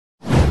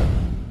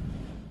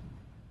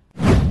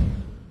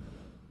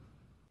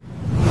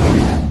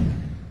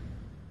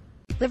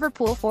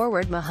Liverpool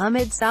forward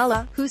Mohamed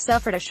Salah, who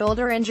suffered a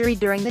shoulder injury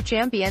during the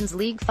Champions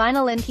League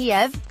final in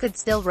Kiev, could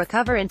still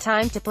recover in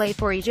time to play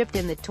for Egypt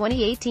in the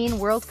 2018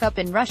 World Cup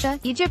in Russia,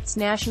 Egypt's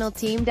national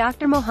team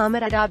Dr.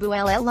 Mohamed Abu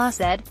El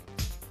said.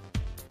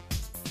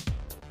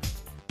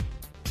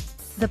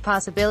 The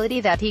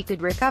possibility that he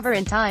could recover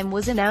in time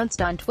was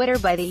announced on Twitter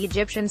by the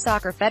Egyptian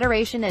Soccer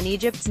Federation and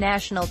Egypt's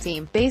national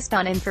team, based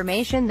on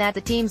information that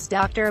the team's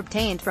doctor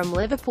obtained from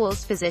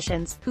Liverpool's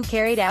physicians, who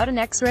carried out an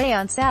X-ray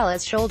on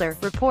Salah's shoulder,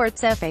 reports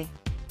FA.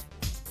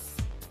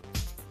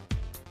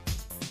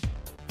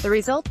 The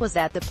result was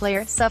that the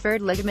player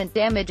suffered ligament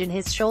damage in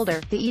his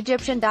shoulder, the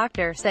Egyptian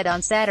doctor said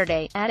on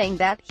Saturday, adding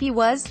that he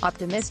was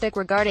optimistic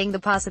regarding the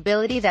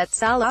possibility that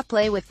Salah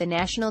play with the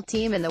national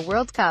team in the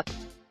World Cup.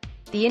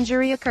 The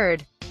injury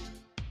occurred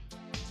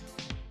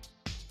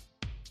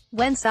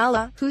when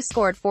Salah, who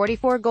scored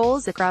 44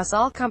 goals across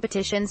all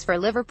competitions for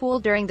Liverpool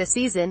during the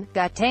season,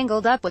 got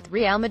tangled up with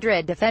Real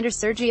Madrid defender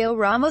Sergio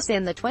Ramos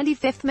in the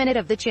 25th minute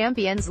of the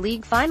Champions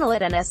League final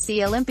at NSC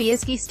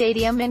Olimpijski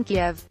Stadium in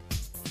Kiev.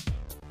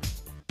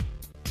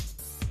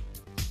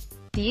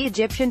 The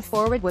Egyptian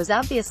forward was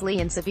obviously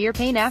in severe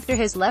pain after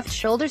his left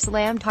shoulder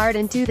slammed hard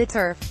into the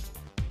turf.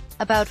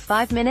 About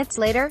 5 minutes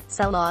later,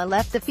 Salah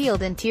left the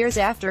field in tears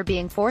after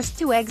being forced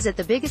to exit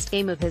the biggest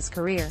game of his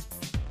career.